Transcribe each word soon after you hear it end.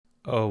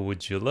Oh,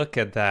 would you look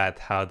at that,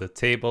 how the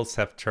tables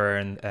have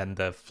turned and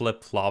the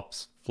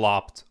flip-flops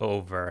flopped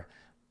over.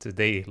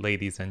 Today,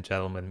 ladies and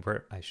gentlemen,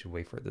 I should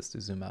wait for this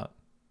to zoom out.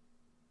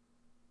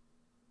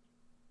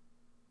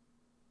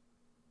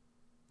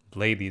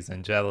 Ladies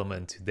and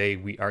gentlemen, today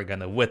we are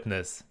gonna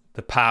witness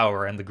the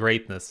power and the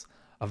greatness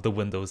of the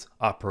Windows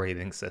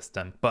operating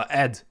system. But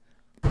Ed,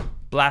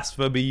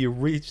 blasphemy,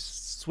 you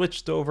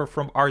switched over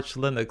from Arch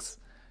Linux.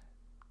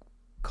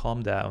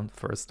 Calm down,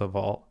 first of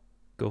all.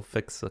 Go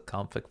fix a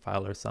config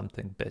file or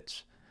something,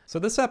 bitch. So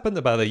this happened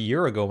about a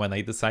year ago when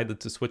I decided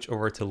to switch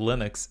over to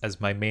Linux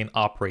as my main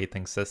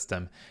operating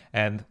system.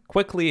 And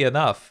quickly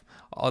enough,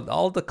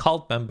 all the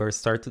cult members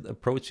started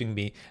approaching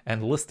me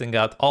and listing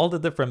out all the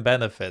different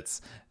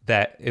benefits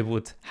that it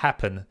would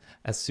happen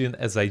as soon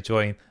as I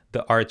joined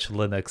the Arch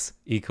Linux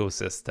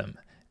ecosystem.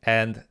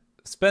 And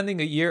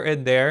spending a year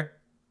in there,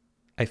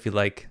 I feel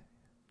like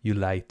you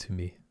lied to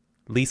me.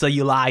 Lisa,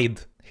 you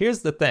lied.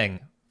 Here's the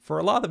thing. For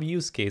a lot of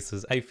use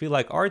cases, I feel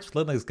like Arch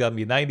Linux got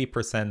me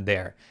 90%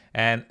 there,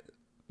 and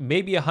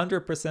maybe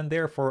 100%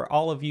 there for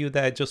all of you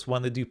that just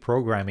want to do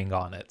programming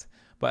on it.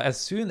 But as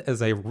soon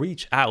as I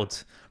reach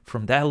out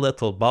from that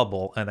little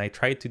bubble and I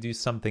try to do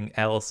something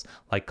else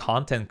like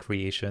content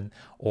creation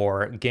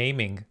or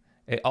gaming,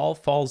 it all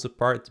falls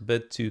apart a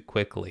bit too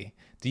quickly.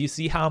 Do you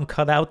see how I'm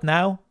cut out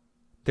now?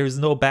 There's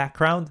no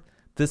background.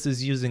 This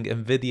is using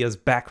NVIDIA's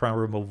background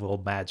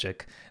removal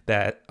magic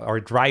that are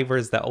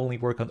drivers that only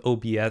work on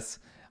OBS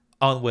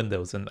on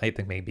Windows and I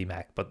think maybe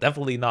Mac, but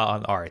definitely not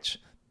on Arch.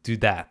 Do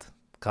that.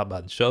 Come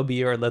on, show me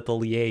your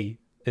little yay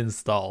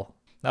install.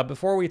 Now,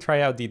 before we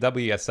try out the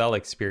WSL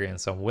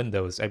experience on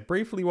Windows, I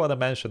briefly want to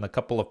mention a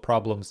couple of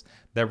problems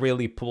that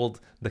really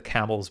pulled the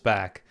camel's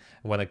back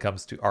when it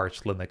comes to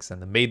Arch Linux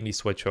and it made me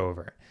switch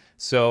over.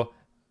 So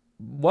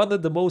one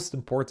of the most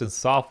important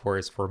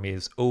softwares for me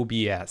is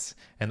OBS,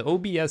 and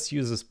OBS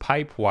uses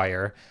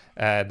Pipewire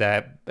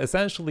that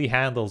essentially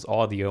handles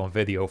audio and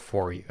video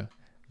for you.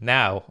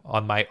 Now,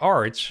 on my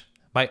Arch,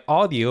 my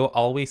audio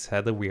always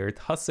had a weird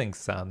hussing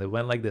sound. It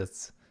went like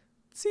this.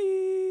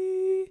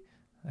 Tee.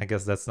 I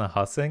guess that's not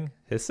hussing.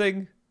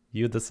 Hissing?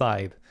 You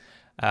decide.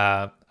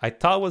 I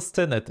thought it was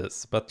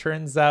tinnitus, but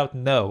turns out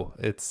no.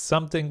 It's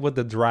something with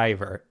the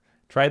driver.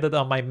 Tried it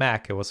on my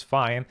Mac, it was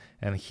fine.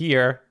 And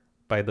here,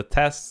 by the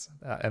tests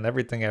and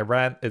everything I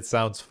ran, it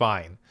sounds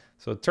fine.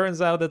 So it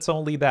turns out it's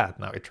only that.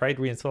 Now, I tried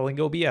reinstalling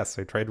OBS.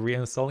 I tried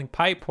reinstalling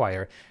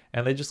Pipewire,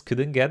 and I just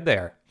couldn't get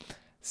there.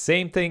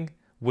 Same thing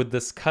with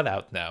this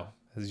cutout now.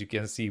 As you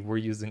can see, we're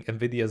using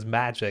NVIDIA's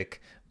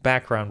magic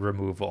background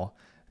removal.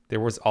 There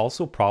was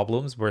also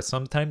problems where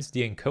sometimes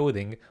the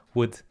encoding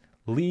would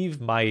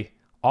leave my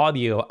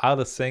audio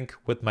out of sync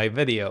with my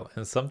video,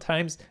 and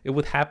sometimes it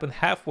would happen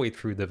halfway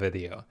through the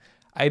video.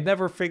 I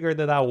never figured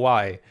it out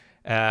why,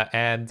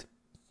 and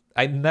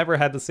I never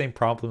had the same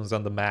problems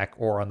on the Mac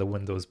or on the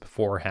Windows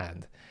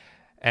beforehand.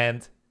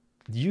 And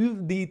you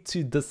need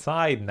to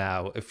decide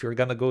now if you're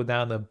gonna go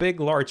down a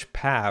big large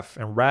path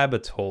and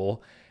rabbit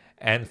hole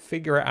and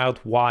figure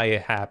out why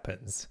it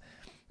happens.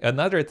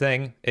 Another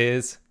thing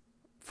is,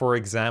 for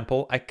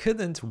example, I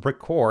couldn't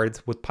record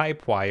with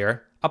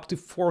Pipewire up to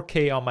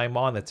 4K on my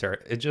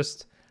monitor. It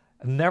just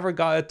never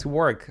got it to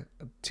work.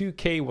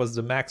 2K was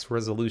the max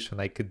resolution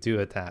I could do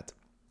it at.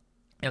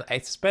 And I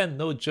spent,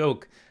 no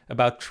joke,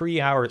 about 3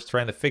 hours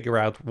trying to figure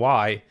out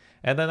why,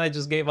 and then I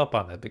just gave up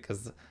on it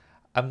because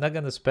I'm not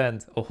going to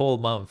spend a whole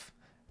month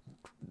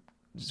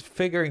just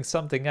figuring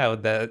something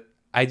out that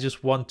I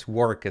just want to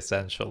work,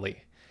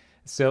 essentially.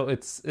 So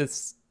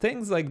it's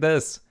things like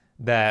this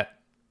that,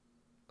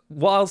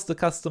 whilst the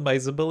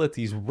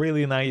customizability is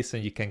really nice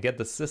and you can get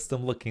the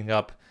system looking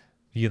up,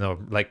 you know,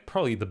 like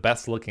probably the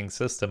best looking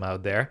system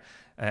out there,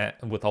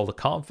 with all the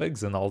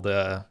configs and all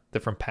the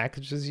different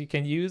packages you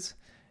can use,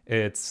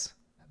 it's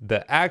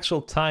the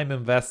actual time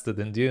invested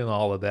in doing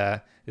all of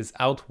that is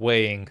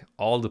outweighing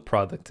all the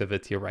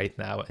productivity right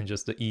now and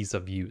just the ease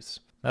of use.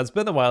 Now, it's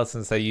been a while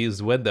since I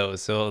used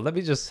Windows, so let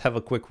me just have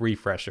a quick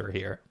refresher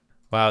here.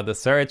 Wow, the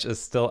search is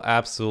still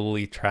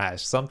absolutely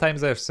trash.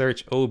 Sometimes I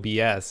search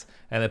OBS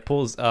and it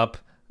pulls up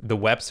the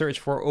web search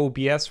for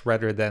OBS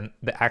rather than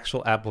the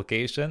actual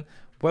application.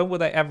 When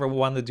would I ever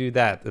want to do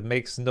that? It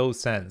makes no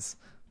sense.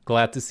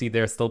 Glad to see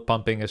they're still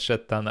pumping a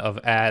shit ton of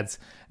ads,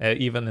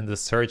 even in the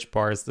search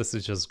bars. This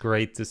is just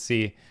great to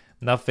see.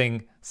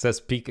 Nothing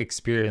says peak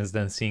experience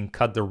than seeing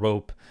cut the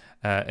rope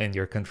in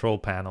your control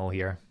panel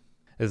here.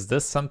 Is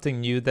this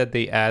something new that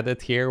they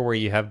added here where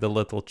you have the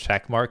little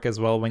check mark as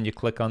well when you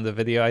click on the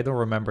video? I don't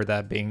remember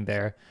that being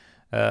there,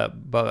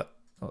 but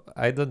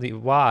I don't know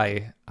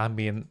why. I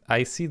mean,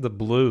 I see the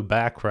blue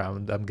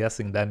background. I'm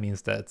guessing that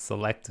means that it's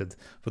selected,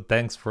 but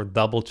thanks for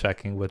double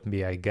checking with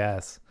me, I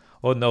guess.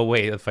 Oh no,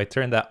 wait, if I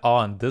turn that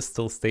on, this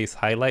still stays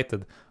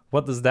highlighted.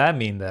 What does that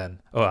mean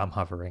then? Oh, I'm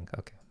hovering.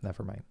 Okay,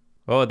 never mind.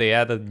 Oh, they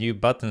added new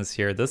buttons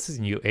here. This is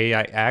new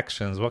AI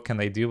actions. What can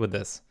I do with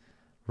this?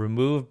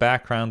 Remove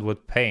background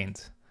with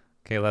paint.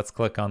 Okay, let's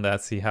click on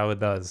that, see how it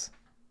does.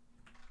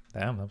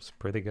 Damn, that was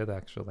pretty good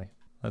actually.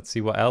 Let's see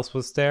what else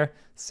was there.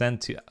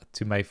 Send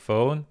to my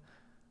phone.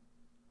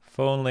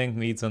 Phone link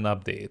needs an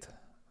update.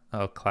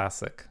 Oh,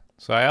 classic.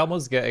 So I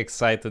almost get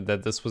excited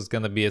that this was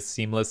gonna be a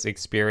seamless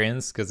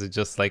experience because it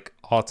just like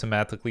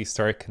automatically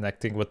started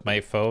connecting with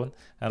my phone,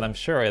 and I'm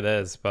sure it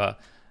is, but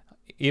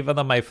even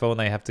on my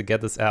phone I have to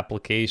get this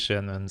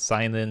application and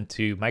sign in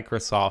to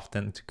Microsoft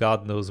and to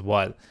God knows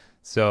what.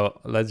 So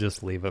let's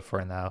just leave it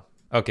for now.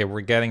 Okay,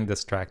 we're getting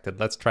distracted.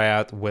 Let's try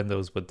out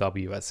Windows with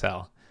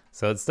WSL.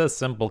 So it's this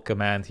simple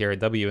command here,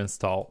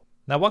 winstall.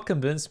 Now what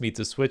convinced me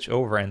to switch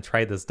over and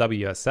try this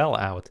WSL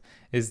out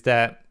is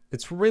that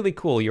it's really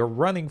cool. You're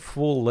running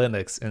full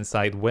Linux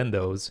inside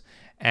Windows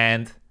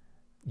and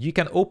you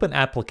can open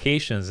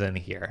applications in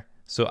here.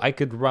 So I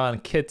could run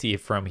Kitty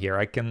from here.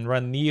 I can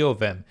run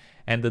NeoVim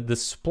and the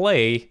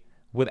display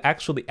would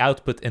actually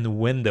output in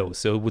Windows.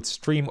 So it would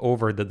stream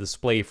over the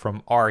display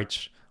from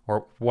Arch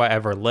or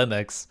whatever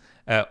Linux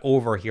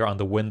over here on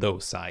the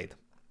Windows side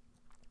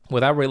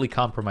without really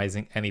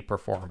compromising any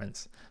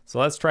performance. So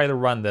let's try to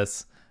run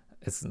this.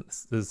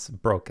 It's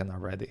broken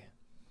already.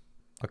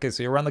 Okay,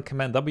 so you run the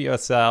command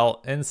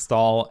WSL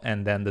install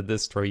and then the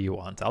distro you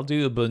want. I'll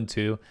do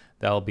Ubuntu.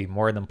 That'll be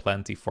more than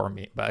plenty for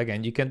me. But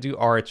again, you can do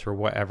Arch or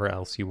whatever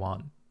else you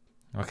want.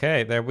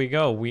 Okay, there we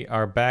go. We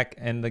are back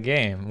in the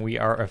game. We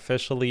are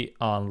officially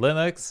on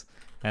Linux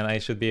and I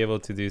should be able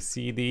to do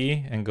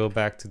CD and go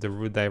back to the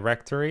root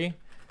directory.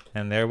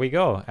 And there we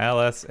go,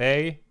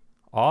 LSA.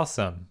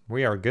 Awesome,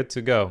 we are good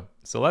to go.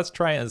 So let's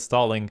try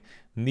installing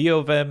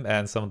NeoVim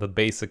and some of the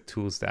basic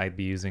tools that I'd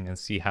be using and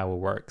see how it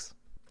works.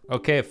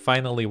 Okay, it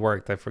finally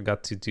worked. I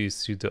forgot to do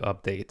sudo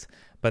update.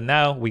 But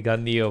now we got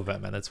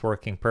NeoVim and it's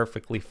working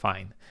perfectly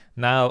fine.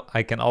 Now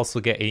I can also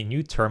get a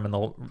new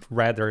terminal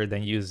rather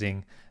than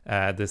using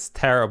this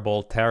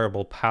terrible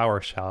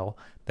PowerShell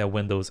that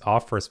Windows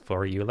offers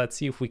for you. Let's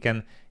see if we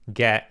can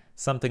get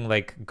something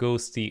like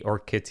Ghosty or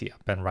Kitty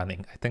up and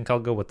running. I think I'll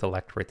go with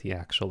Electrity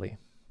actually.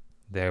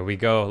 There we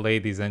go,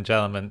 ladies and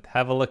gentlemen.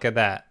 Have a look at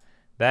that.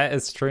 That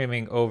is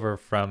streaming over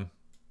from...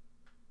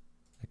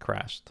 It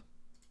crashed.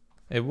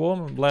 It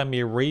won't let me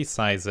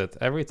resize it.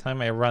 Every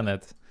time I run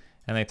it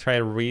and I try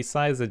to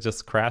resize, it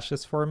just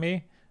crashes for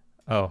me.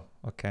 Oh,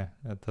 okay.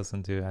 It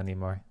doesn't do it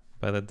anymore,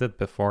 but it did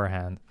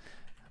beforehand.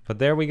 But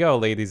there we go,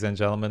 ladies and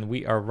gentlemen.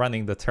 We are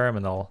running the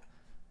terminal.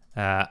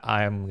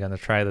 I'm gonna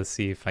try to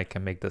see if I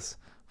can make this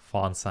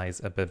font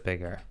size a bit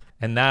bigger.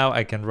 And now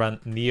I can run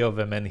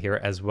NeoVim in here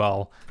as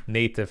well,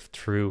 native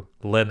through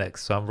Linux.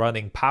 So I'm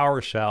running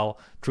PowerShell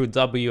through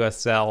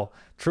WSL,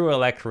 through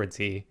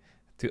Electrity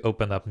to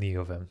open up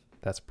NeoVim.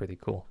 That's pretty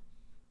cool.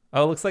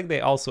 Oh, it looks like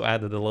they also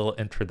added a little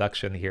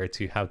introduction here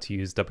to how to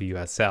use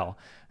WSL.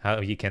 How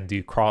you can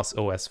do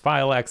cross-OS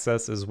file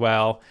access as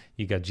well.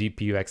 You got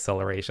GPU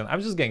acceleration.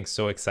 I'm just getting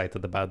so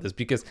excited about this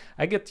because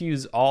I get to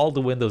use all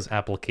the Windows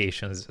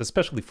applications,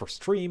 especially for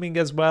streaming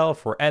as well,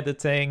 for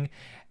editing.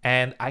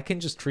 And I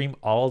can just stream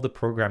all the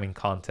programming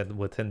content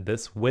within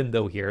this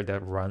window here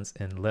that runs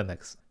in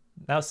Linux.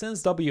 Now,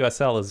 since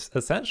WSL is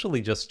essentially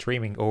just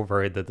streaming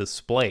over the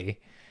display,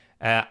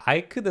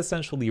 I could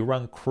essentially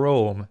run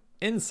Chrome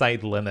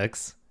inside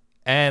Linux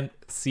and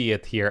see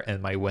it here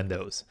in my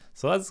Windows.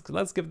 So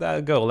let's give that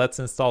a go. Let's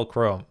install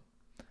Chrome.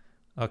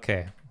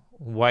 Okay,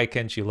 why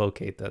can't you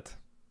locate that?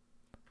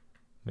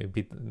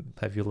 Maybe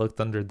have you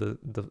looked under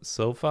the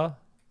sofa?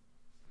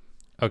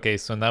 Okay,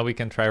 so now we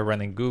can try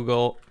running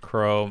Google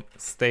Chrome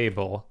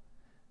stable.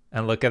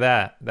 And look at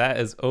that. That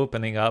is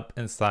opening up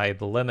inside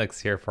the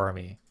Linux here for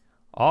me.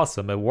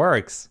 Awesome, it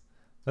works.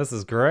 This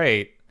is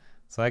great.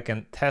 So I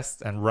can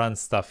test and run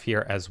stuff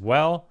here as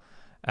well.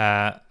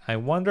 I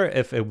wonder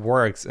if it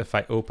works if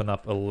I open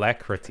up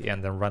Electrity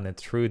and then run it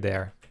through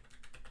there.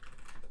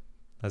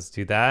 Let's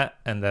do that.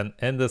 And then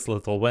in this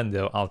little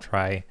window, I'll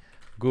try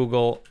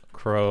Google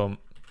Chrome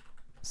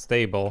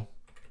stable.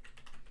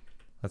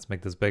 Let's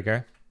make this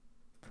bigger.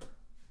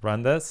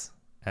 Run this,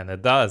 and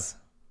it does.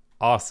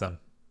 Awesome.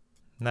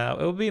 Now,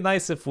 it would be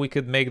nice if we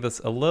could make this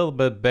a little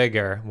bit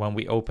bigger when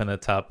we open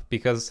it up,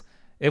 because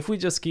if we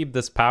just keep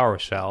this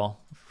PowerShell,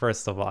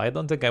 first of all, I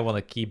don't think I want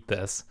to keep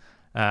this,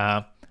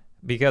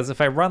 because if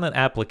I run an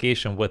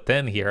application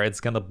within here, it's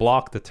going to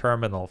block the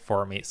terminal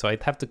for me. So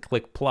I'd have to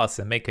click plus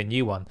and make a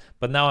new one.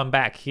 But now I'm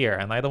back here,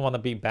 and I don't want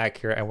to be back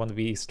here. I want to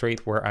be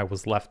straight where I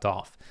was left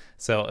off.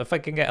 So if I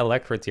can get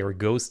Electrity or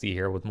Ghosty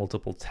here with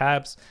multiple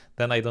tabs,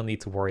 then I don't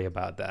need to worry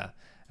about that.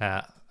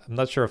 I'm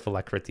not sure if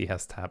Electrity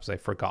has tabs, I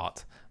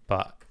forgot.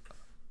 But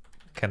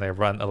can I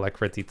run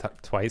Electrity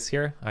twice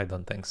here? I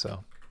don't think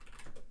so.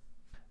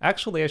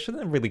 Actually, I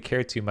shouldn't really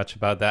care too much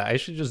about that. I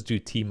should just do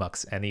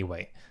tmux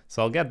anyway.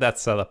 So I'll get that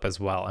set up as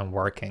well and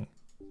working.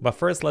 But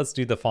first, let's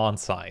do the font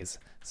size.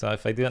 So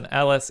if I do an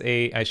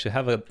LSA, I should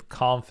have a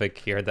config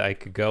here that I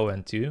could go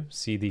into,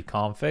 cd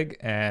config,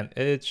 and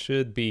it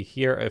should be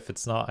here. If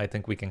it's not, I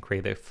think we can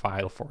create a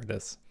file for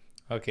this.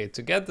 Okay,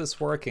 to get this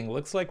working,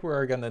 looks like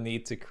we're gonna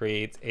need to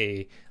create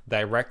a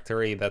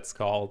directory that's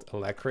called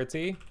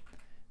Electrity.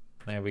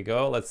 There we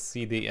go, let's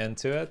cd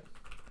into it.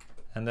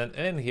 And then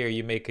in here,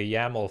 you make a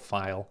YAML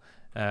file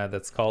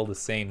that's called the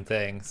same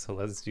thing. So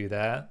let's do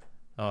that.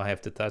 Oh, I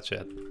have to touch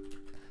it.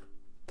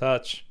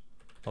 Touch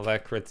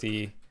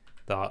Electrity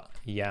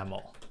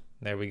 .yaml.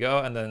 There we go,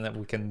 and then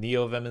we can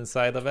NeoVim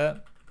inside of it.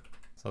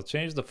 So I'll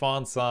change the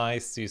font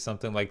size to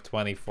something like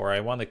 24. I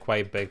want it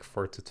quite big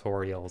for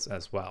tutorials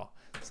as well.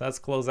 So let's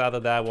close out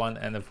of that one,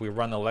 and if we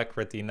run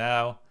Alectrity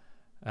now,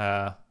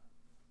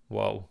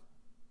 whoa.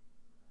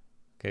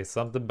 Okay,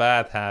 something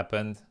bad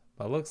happened,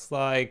 but looks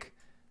like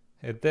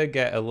it did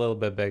get a little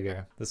bit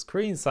bigger. The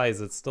screen size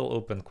is still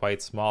open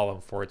quite small,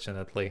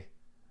 unfortunately.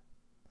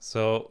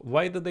 So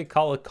why did they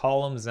call it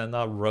columns and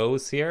not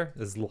rows here?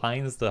 Is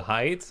lines the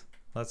height?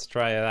 Let's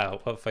try it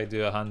out. What if I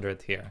do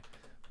 100 here?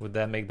 Would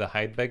that make the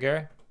height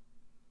bigger?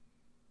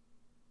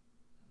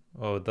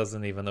 Oh, it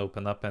doesn't even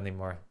open up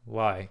anymore.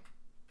 Why?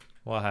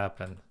 What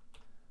happened?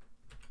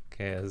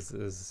 Okay,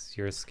 is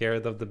you're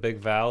scared of the big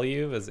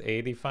value? Is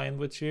 80 fine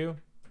with you?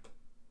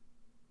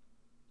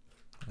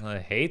 Well,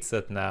 it hates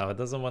it now. It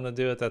doesn't want to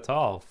do it at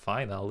all.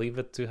 Fine, I'll leave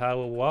it to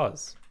how it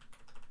was.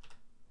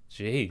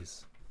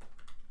 Jeez.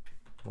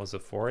 Was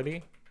it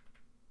 40?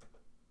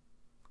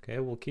 Okay,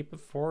 we'll keep it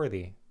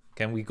 40.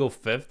 Can we go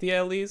 50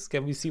 at least?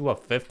 Can we see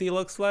what 50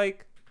 looks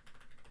like?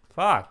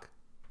 Fuck.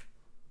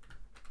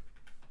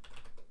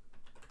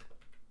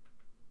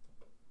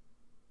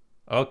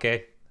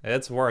 Okay,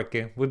 it's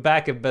working. We're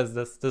back in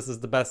business. This is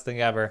the best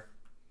thing ever.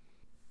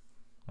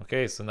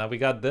 Okay, so now we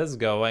got this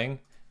going.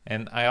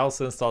 And I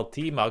also installed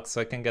Tmux so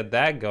I can get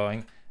that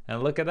going.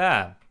 And look at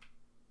that.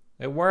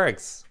 It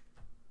works.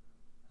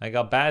 I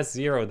got Bash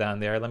 0 down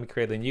there. Let me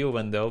create a new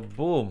window.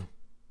 Boom.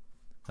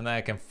 And then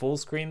I can full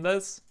screen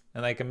this.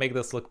 And I can make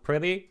this look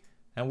pretty.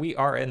 And we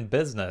are in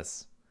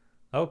business.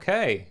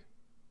 Okay.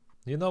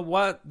 You know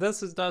what?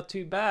 This is not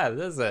too bad,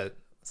 is it?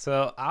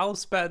 So I'll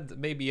spend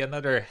maybe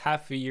another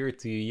half a year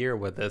to a year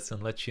with this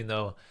and let you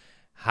know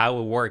how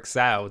it works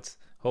out.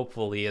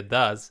 Hopefully it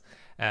does.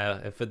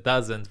 If it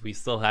doesn't, we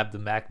still have the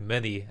Mac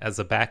Mini as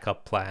a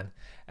backup plan.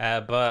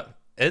 But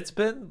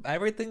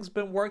everything's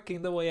been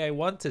working the way I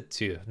wanted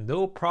to.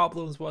 No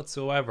problems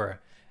whatsoever.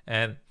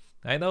 And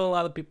I know a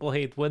lot of people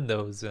hate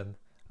Windows, and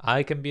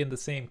I can be in the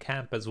same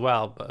camp as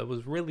well, but it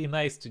was really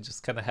nice to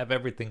just kind of have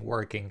everything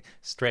working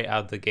straight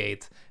out the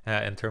gate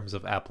in terms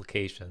of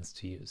applications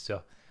to use.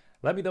 So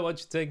let me know what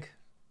you think.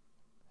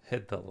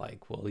 Hit the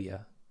like, will ya?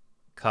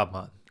 Come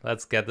on,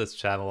 let's get this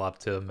channel up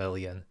to 1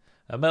 million.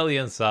 1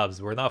 million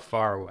subs, we're not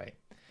far away.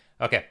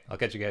 Okay, I'll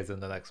catch you guys in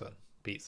the next one.